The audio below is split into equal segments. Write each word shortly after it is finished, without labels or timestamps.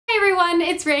everyone,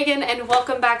 it's Reagan and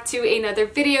welcome back to another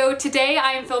video. Today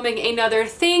I am filming another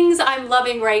things I'm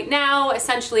loving right now,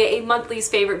 essentially a monthly's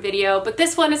favorite video, but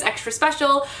this one is extra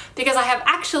special because I have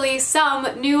actually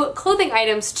some new clothing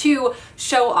items to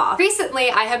show off. Recently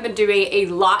I have been doing a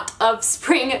lot of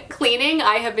spring cleaning.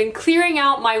 I have been clearing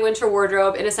out my winter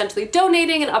wardrobe and essentially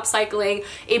donating and upcycling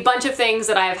a bunch of things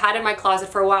that I have had in my closet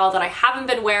for a while that I haven't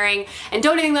been wearing and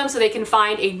donating them so they can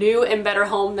find a new and better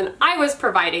home than I was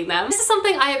providing them. This is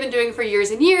something I have been doing for years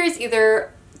and years,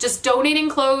 either just donating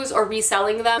clothes or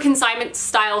reselling them, consignment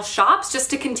style shops, just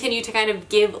to continue to kind of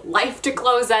give life to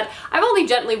clothes that I've only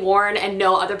gently worn and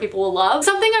know other people will love.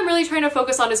 Something I'm really trying to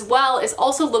focus on as well is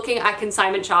also looking at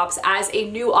consignment shops as a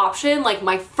new option, like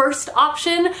my first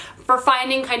option for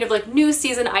finding kind of like new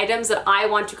season items that I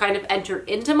want to kind of enter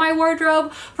into my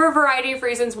wardrobe for a variety of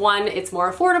reasons. One, it's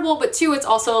more affordable, but two, it's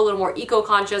also a little more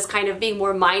eco-conscious, kind of being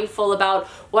more mindful about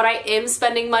what I am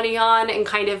spending money on and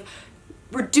kind of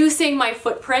reducing my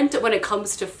footprint when it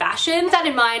comes to fashion. With that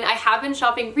in mind, I have been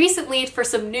shopping recently for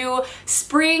some new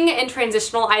spring and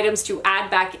transitional items to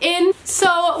add back in.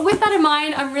 So with that in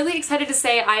mind, I'm really excited to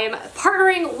say I am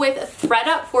partnering with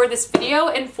ThredUp for this video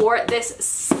and for this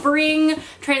spring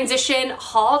transition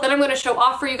haul that I'm going to show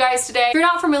off for you guys today. If you're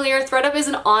not familiar, ThredUp is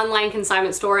an online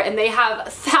consignment store and they have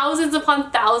thousands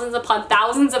upon thousands upon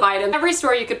thousands of items. Every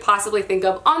store you could possibly think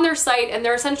of on their site, and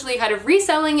they're essentially kind of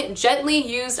reselling gently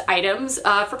used items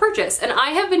for purchase, and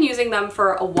I have been using them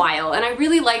for a while and I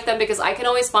really like them because I can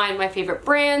always find my favorite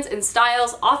brands and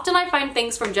styles. Often I find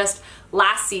things from just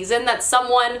last season that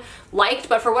someone liked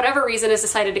but for whatever reason has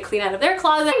decided to clean out of their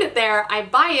closet. And there, I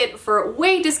buy it for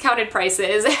way discounted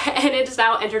prices and it is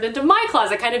now entered into my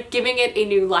closet, kind of giving it a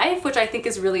new life, which I think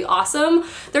is really awesome.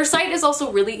 Their site is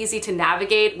also really easy to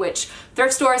navigate, which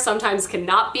thrift stores sometimes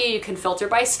cannot be. You can filter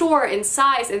by store and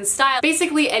size and style.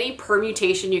 Basically any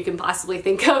permutation you can possibly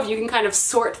think of, you can kind of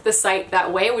sort the site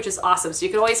that way, which is awesome. So you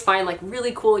can always find like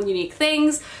really cool and unique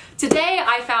things. Today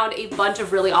I found a bunch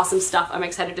of really awesome stuff I'm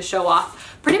excited to show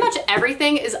off. Pretty much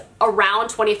everything is around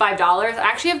 $25. I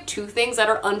actually have two things that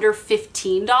are under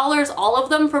 $15, all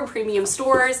of them from premium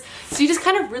stores. So you just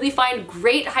kind of really find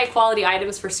great high quality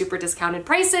items for super discounted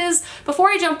prices. Before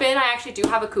I jump in, I actually do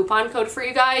have a coupon code for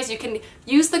you guys. You can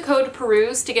use the code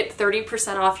PERUSE to get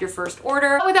 30% off your first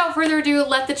order. Without further ado,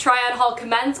 let the try on haul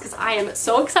commence because I am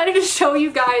so excited to show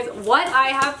you guys what I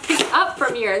have picked up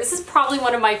from here. This is probably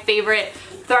one of my favorite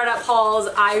ThredUp hauls.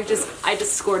 I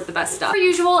just scored the best stuff. Per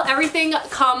usual, everything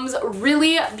comes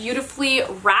really beautifully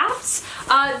wrapped.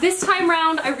 This time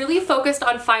round, I really focused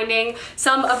on finding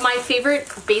some of my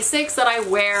favorite basics that I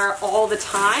wear all the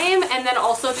time, and then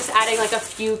also just adding like a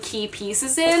few key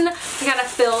pieces in to kind of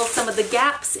fill some of the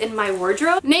gaps in my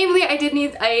wardrobe. Namely, I did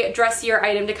need a dressier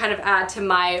item to kind of add to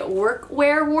my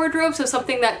workwear wardrobe, so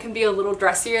something that can be a little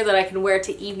dressier that I can wear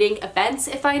to evening events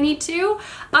if I need to.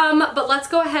 But let's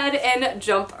go ahead and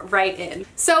jump right in.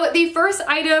 So the first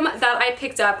item that I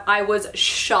picked up, I was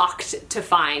shocked to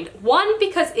find. One,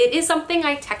 because it is something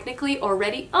I technically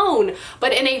already own,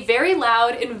 but in a very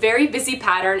loud and very busy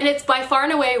pattern, and it's by far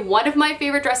and away one of my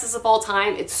favorite dresses of all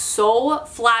time. It's so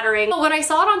flattering. When I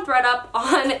saw it on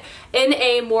ThredUp in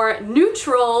a more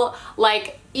neutral,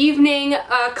 like evening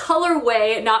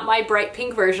colorway, not my bright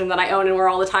pink version that I own and wear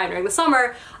all the time during the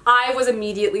summer, I was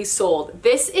immediately sold.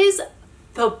 This is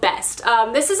the best.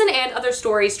 This is an And Other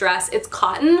Stories dress. It's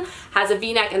cotton, has a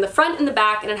v-neck in the front and the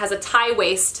back, and it has a tie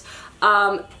waist,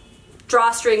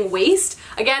 drawstring waist.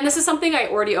 Again, this is something I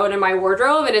already own in my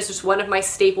wardrobe and it's just one of my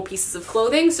staple pieces of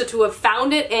clothing. So to have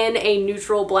found it in a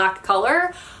neutral black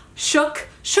color, shook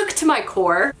to my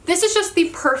core. This is just the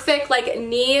perfect like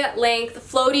knee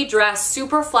length floaty dress,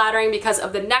 super flattering because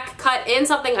of the neck cut, and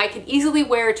something I can easily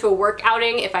wear to a work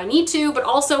outing if I need to, but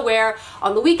also wear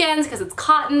on the weekends because it's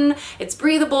cotton, it's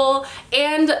breathable,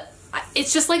 and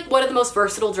it's just like one of the most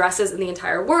versatile dresses in the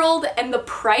entire world. And the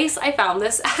price I found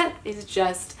this at is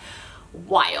just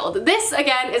wild. This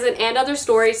again is an And Other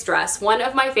Stories dress, one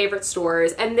of my favorite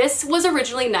stores, and this was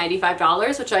originally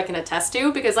 $95, which I can attest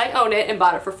to because I own it and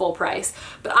bought it for full price.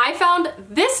 But I found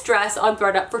this dress on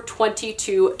ThredUp for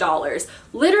 $22.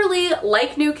 Literally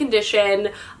like new condition.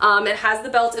 It has the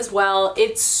belt as well.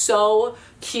 It's so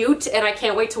cute and I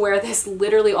can't wait to wear this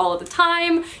literally all of the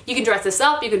time. You can dress this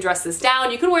up, you can dress this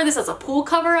down, you can wear this as a pool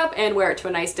cover up and wear it to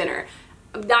a nice dinner.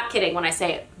 I'm not kidding when I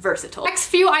say versatile. Next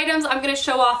few items I'm going to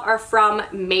show off are from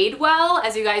Madewell.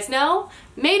 As you guys know,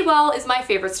 Madewell is my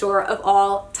favorite store of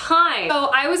all time. So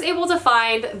I was able to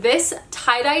find this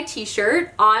tie-dye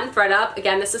t-shirt on ThredUp.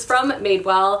 Again, this is from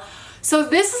Madewell. So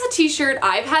this is a t-shirt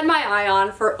I've had my eye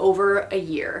on for over a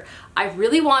year. I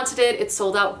really wanted it. It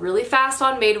sold out really fast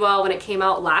on Madewell when it came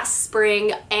out last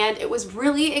spring, and it was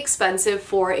really expensive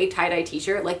for a tie-dye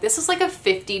t-shirt. Like, this was like a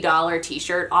 $50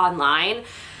 t-shirt online,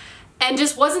 and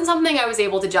just wasn't something I was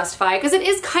able to justify because it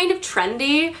is kind of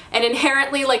trendy and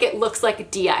inherently like it looks like a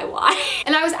DIY.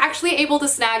 And I was actually able to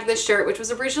snag this shirt, which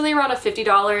was originally around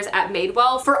 $50 at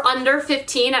Madewell, for under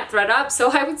 $15 at ThredUp.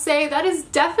 So I would say that is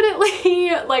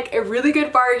definitely like a really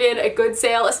good bargain, a good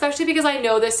sale, especially because I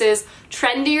know this is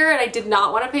trendier and I did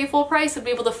not want to pay full price and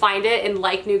be able to find it in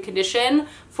like new condition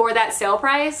for that sale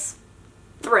price.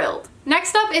 Thrilled.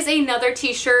 Next up is another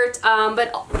t-shirt,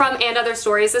 but from And Other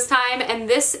Stories this time, and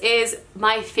this is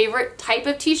my favorite type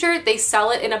of t-shirt. They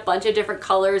sell it in a bunch of different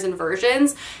colors and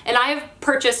versions, and I have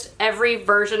purchased every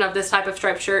version of this type of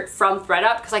striped shirt from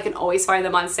ThredUp because I can always find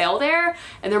them on sale there,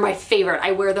 and they're my favorite.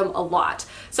 I wear them a lot.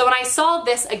 So when I saw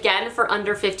this again for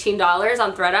under $15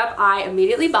 on ThredUp, I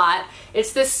immediately bought.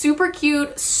 It's this super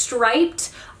cute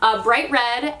striped bright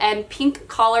red and pink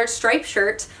collared striped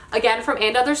shirt, again from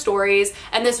And Other Stories,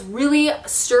 and this really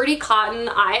sturdy cotton.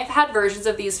 I've had versions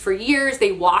of these for years.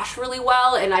 They wash really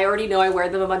well, and I already know I wear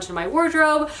them a bunch in my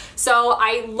wardrobe, so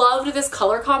I loved this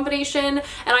color combination, and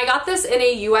I got this in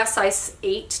a US size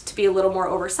 8 to be a little more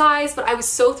oversized, but I was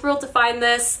so thrilled to find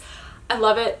this. I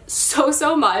love it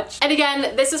so much. And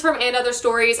again, this is from And Other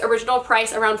Stories, original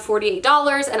price around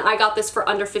 $48, and I got this for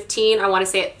under $15. I want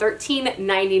to say at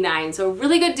 $13.99. So a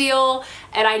really good deal,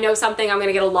 and I know something I'm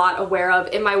gonna get a lot aware of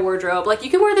in my wardrobe. Like, you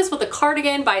can wear this with a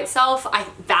cardigan by itself.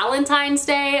 Valentine's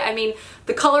Day, I mean,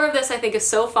 the color of this I think is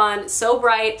so fun, so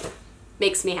bright.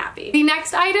 Makes me happy. The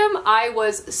next item I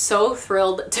was so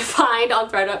thrilled to find on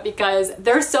ThredUp because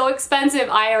they're so expensive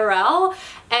IRL,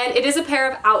 and it is a pair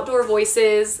of Outdoor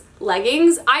Voices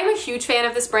leggings. I'm a huge fan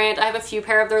of this brand. I have a few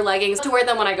pair of their leggings to wear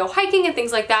them when I go hiking and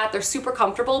things like that. They're super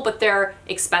comfortable, but they're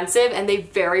expensive and they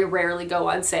very rarely go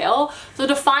on sale. So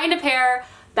to find a pair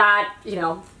that, you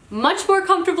know, much more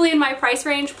comfortably in my price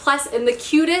range, plus in the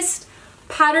cutest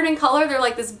pattern and color, they're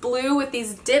like this blue with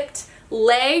these dipped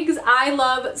legs, I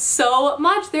love so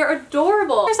much. They're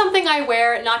adorable. They're something I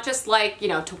wear not just like, you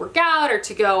know, to work out or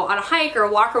to go on a hike or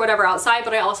a walk or whatever outside,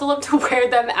 but I also love to wear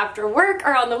them after work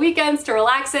or on the weekends to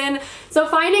relax in. So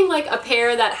finding like a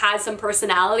pair that has some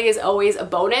personality is always a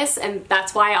bonus, and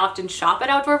that's why I often shop at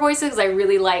Outdoor Voices, because I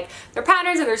really like their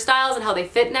patterns and their styles and how they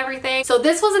fit and everything. So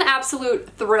this was an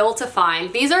absolute thrill to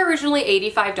find. These are originally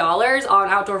 $85 on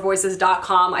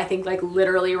outdoorvoices.com, I think like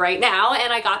literally right now,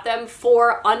 and I got them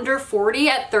for under $40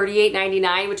 at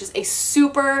 $38.99, which is a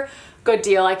super good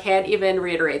deal. I can't even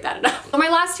reiterate that enough. So my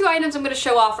last two items I'm going to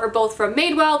show off are both from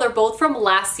Madewell. They're both from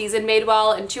last season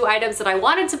Madewell, and two items that I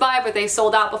wanted to buy but they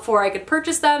sold out before I could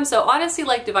purchase them. So honestly,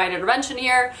 like divine intervention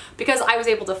here, because I was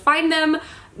able to find them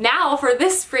now for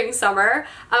this spring summer.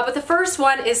 But the first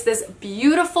one is this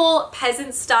beautiful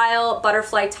peasant style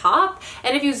butterfly top,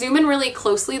 and if you zoom in really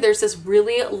closely, there's this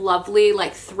really lovely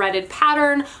like threaded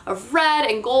pattern of red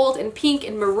and gold and pink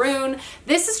and maroon.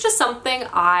 This is just something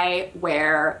I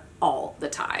wear all the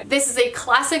time. This is a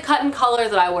classic cut and color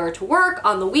that I wear to work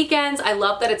on the weekends. I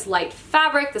love that it's light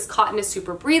fabric. This cotton is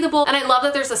super breathable, and I love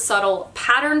that there's a subtle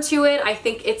pattern to it. I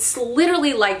think it's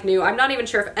literally like new. I'm not even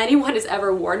sure if anyone has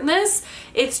ever worn this.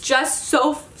 It's just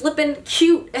so flippin'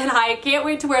 cute, and I can't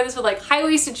wait to wear this with like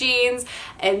high-waisted jeans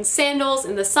and sandals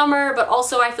in the summer, but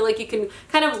also I feel like you can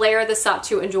kind of layer this up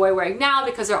to enjoy wearing now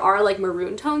because there are like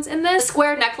maroon tones in this. The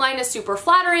square neckline is super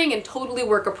flattering and totally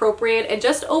work appropriate, and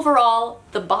just overall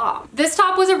the bomb. This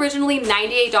top was originally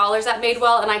 $98 at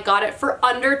Madewell, and I got it for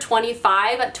under $25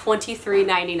 at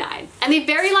 $23.99. And the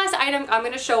very last item I'm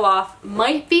going to show off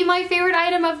might be my favorite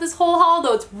item of this whole haul,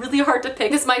 though it's really hard to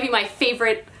pick. This might be my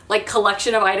favorite like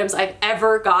collection of items I've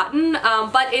ever gotten,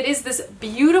 but it is this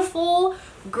beautiful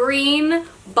green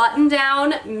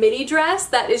button-down midi dress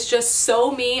that is just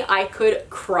so me. I could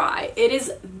cry. It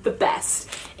is the best.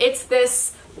 It's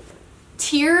this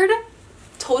tiered,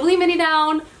 totally mini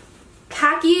down,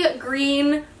 khaki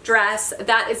green dress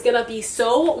that is gonna be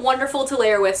so wonderful to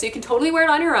layer with, so you can totally wear it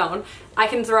on your own. I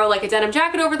can throw like a denim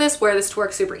jacket over this, wear this to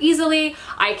work super easily.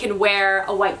 I can wear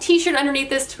a white t-shirt underneath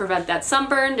this to prevent that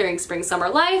sunburn during spring summer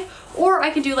life, or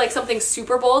I can do like something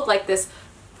super bold like this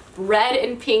red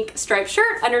and pink striped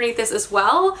shirt underneath this as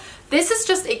well. This is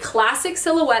just a classic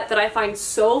silhouette that I find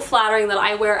so flattering that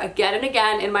I wear again and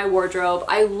again in my wardrobe.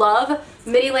 I love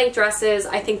midi length dresses.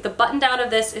 I think the button down of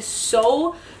this is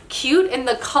so cute, and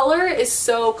the color is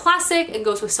so classic and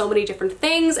goes with so many different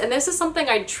things, and this is something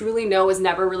I truly know is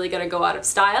never really going to go out of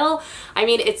style. I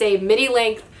mean, it's a midi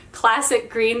length classic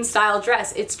green style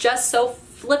dress. It's just so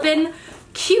flippin'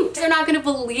 cute. You're not gonna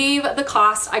believe the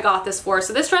cost I got this for.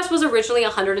 So this dress was originally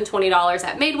 $120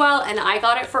 at Madewell, and I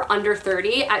got it for under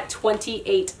 $30 at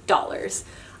 $28.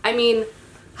 I mean,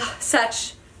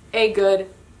 such a good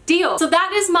deal. So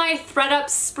that is my thredUP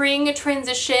spring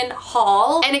transition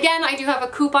haul. And again, I do have a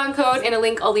coupon code and a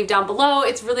link I'll leave down below.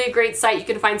 It's really a great site. You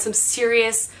can find some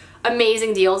serious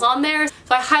amazing deals on there, so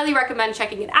I highly recommend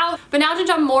checking it out. But now to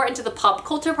jump more into the pop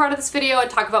culture part of this video and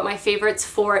talk about my favorites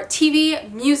for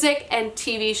TV, music, and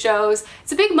TV shows.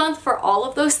 It's a big month for all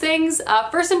of those things.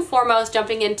 First and foremost,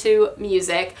 jumping into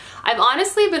music, I've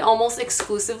honestly been almost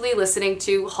exclusively listening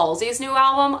to Halsey's new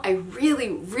album. I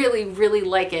really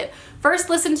like it.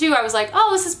 First listen to, I was like, oh,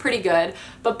 this is pretty good.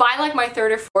 But by like my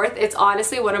third or fourth, it's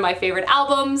honestly one of my favorite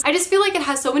albums. I just feel like it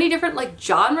has so many different like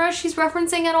genres she's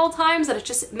referencing at all times that it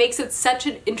just makes it such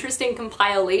an interesting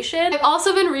compilation. I've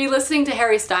also been re-listening to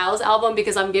Harry Styles' album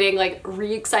because I'm getting like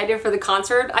re-excited for the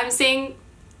concert I'm seeing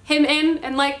him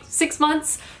in like 6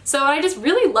 months. So I just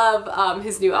really love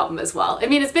his new album as well. I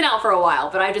mean, it's been out for a while,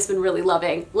 but I've just been really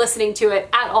loving listening to it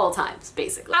at all times,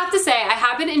 basically. I have to say, I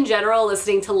have been in general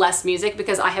listening to less music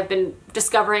because I have been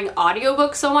discovering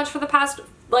audiobooks so much for the past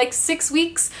like 6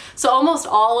 weeks. So almost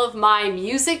all of my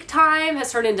music time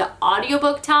has turned into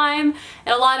audiobook time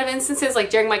in a lot of instances, like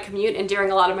during my commute and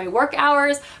during a lot of my work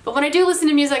hours. But when I do listen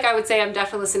to music, I would say I'm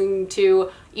definitely listening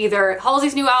to either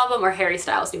Halsey's new album or Harry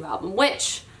Styles' new album,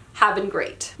 which have been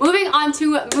great. Moving on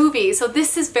to movies. So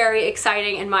this is very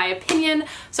exciting in my opinion.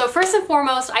 So first and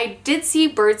foremost, I did see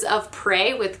Birds of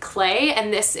Prey with Clay,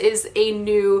 and this is a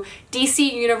new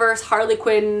DC Universe Harley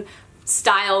Quinn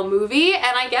style movie,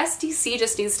 and I guess DC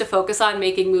just needs to focus on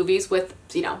making movies with,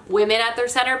 you know, women at their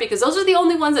center, because those are the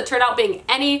only ones that turn out being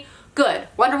any good.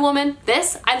 Wonder Woman,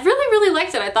 this, I really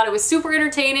liked it. I thought it was super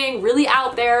entertaining, really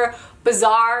out there,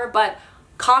 bizarre, but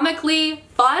comically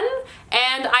fun,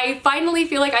 and I finally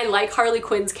feel like I like Harley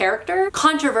Quinn's character.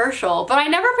 Controversial, but I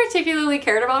never particularly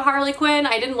cared about Harley Quinn.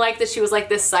 I didn't like that she was like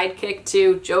this sidekick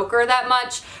to Joker that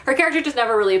much. Her character just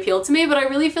never really appealed to me, but I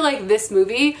really feel like this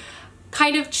movie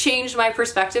kind of changed my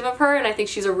perspective of her, and I think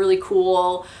she's a really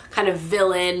cool kind of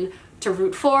villain to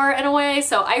root for in a way.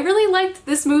 So I really liked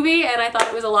this movie and I thought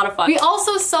it was a lot of fun. We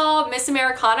also saw Miss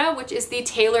Americana, which is the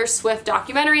Taylor Swift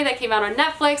documentary that came out on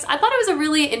Netflix. I thought it was a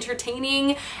really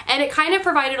entertaining, and it kind of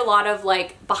provided a lot of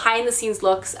like behind the scenes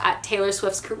looks at Taylor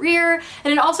Swift's career,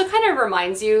 and it also kind of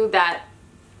reminds you that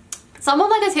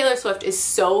someone like a Taylor Swift is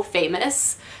so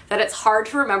famous that it's hard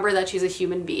to remember that she's a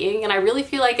human being, and I really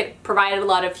feel like it provided a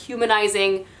lot of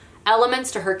humanizing elements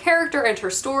to her character and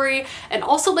her story, and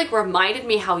also like reminded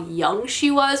me how young she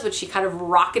was when she kind of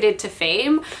rocketed to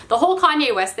fame. The whole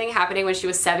Kanye West thing happening when she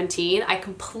was 17, I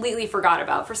completely forgot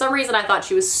about. For some reason I thought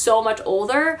she was so much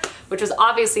older, which was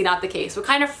obviously not the case. So it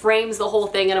kind of frames the whole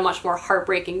thing in a much more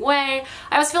heartbreaking way.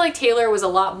 I always feel like Taylor was a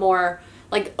lot more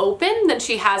like open than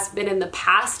she has been in the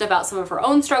past about some of her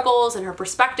own struggles and her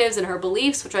perspectives and her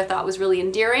beliefs, which I thought was really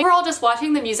endearing. Overall, just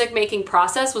watching the music making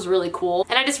process was really cool,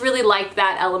 and I just really liked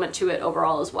that element to it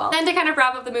overall as well. And to kind of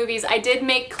wrap up the movies, I did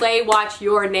make Clay watch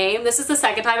Your Name. This is the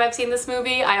second time I've seen this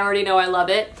movie. I already know I love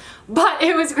it, but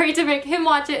it was great to make him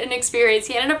watch it and experience.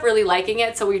 He ended up really liking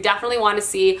it, so we definitely want to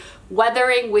see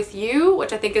Weathering with You,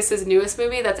 which I think is his newest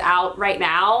movie that's out right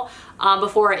now,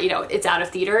 before, you know, it's out of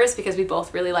theaters, because we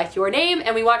both really liked Your Name,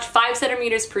 and we watched 5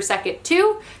 centimeters per second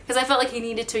too, because I felt like he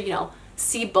needed to, you know,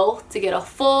 see both to get a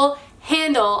full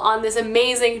handle on this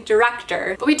amazing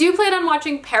director. But we do plan on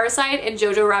watching Parasite and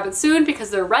Jojo Rabbit soon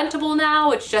because they're rentable now,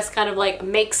 which just kind of like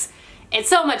makes it's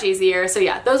so much easier. So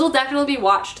yeah, those will definitely be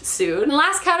watched soon. And the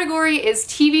last category is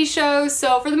TV shows.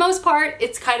 So for the most part,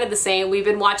 it's kind of the same. We've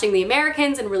been watching The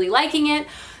Americans and really liking it.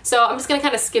 So I'm just gonna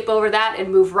kind of skip over that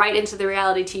and move right into the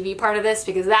reality TV part of this,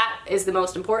 because that is the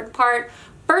most important part.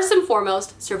 First and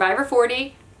foremost, Survivor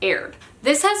 40 aired.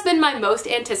 This has been my most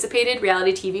anticipated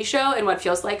reality TV show in what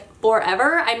feels like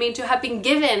forever. I mean, to have been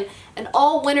given an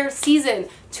all-winner season,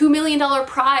 $2 million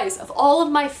prize of all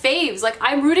of my faves. Like,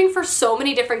 I'm rooting for so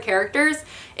many different characters.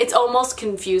 It's almost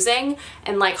confusing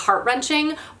and like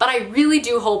heart-wrenching, but I really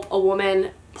do hope a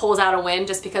woman pulls out a win,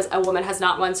 just because a woman has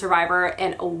not won Survivor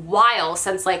in a while,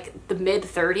 since like the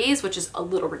mid-30s, which is a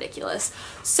little ridiculous.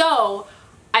 So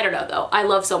I don't know though, I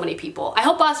love so many people. I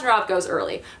hope Boston Rob goes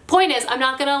early. Point is, I'm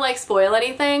not gonna like spoil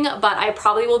anything, but I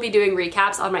probably will be doing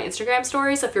recaps on my Instagram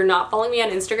stories. So if you're not following me on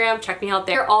Instagram, check me out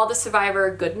there. All the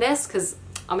Survivor goodness, because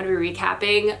I'm gonna be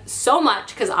recapping so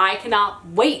much, because I cannot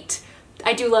wait.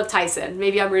 I do love Tyson.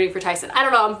 Maybe I'm rooting for Tyson. I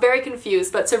don't know, I'm very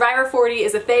confused, but Survivor 40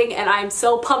 is a thing and I'm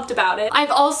so pumped about it. I've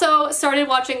also started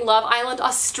watching Love Island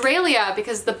Australia,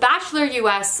 because The Bachelor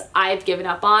US I've given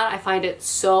up on. I find it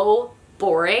so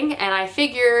boring, and I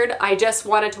figured I just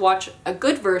wanted to watch a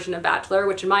good version of Bachelor,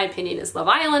 which in my opinion is Love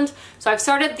Island. So I've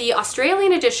started the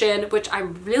Australian edition, which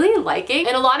I'm really liking.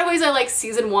 In a lot of ways, I like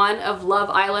season 1 of Love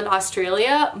Island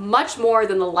Australia much more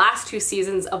than the last 2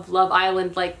 seasons of Love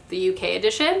Island, like the UK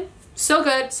edition. So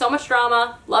good, so much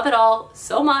drama, love it all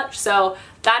so much. So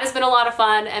that has been a lot of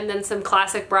fun. And then some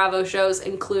classic Bravo shows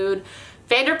include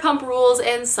Vanderpump Rules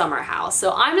and Summer House.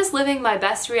 So I'm just living my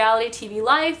best reality TV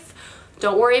life.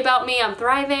 Don't worry about me, I'm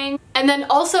thriving. And then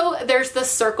also there's The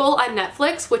Circle on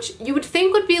Netflix, which you would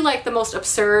think would be like the most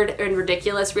absurd and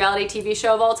ridiculous reality TV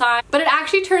show of all time, but it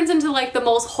actually turns into like the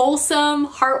most wholesome,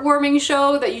 heartwarming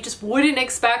show that you just wouldn't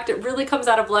expect. It really comes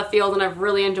out of left field, and I've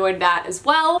really enjoyed that as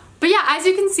well. But yeah, as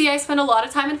you can see, I spent a lot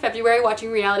of time in February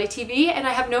watching reality TV, and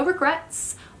I have no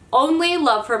regrets. Only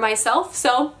love for myself.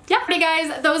 So yeah. Alrighty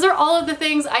guys, those are all of the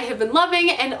things I have been loving,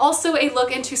 and also a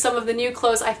look into some of the new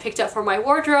clothes I've picked up for my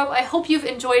wardrobe. I hope you've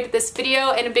enjoyed this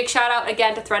video, and a big shout out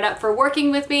again to ThredUp for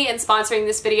working with me and sponsoring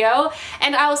this video.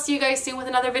 And I will see you guys soon with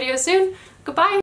another video soon. Goodbye.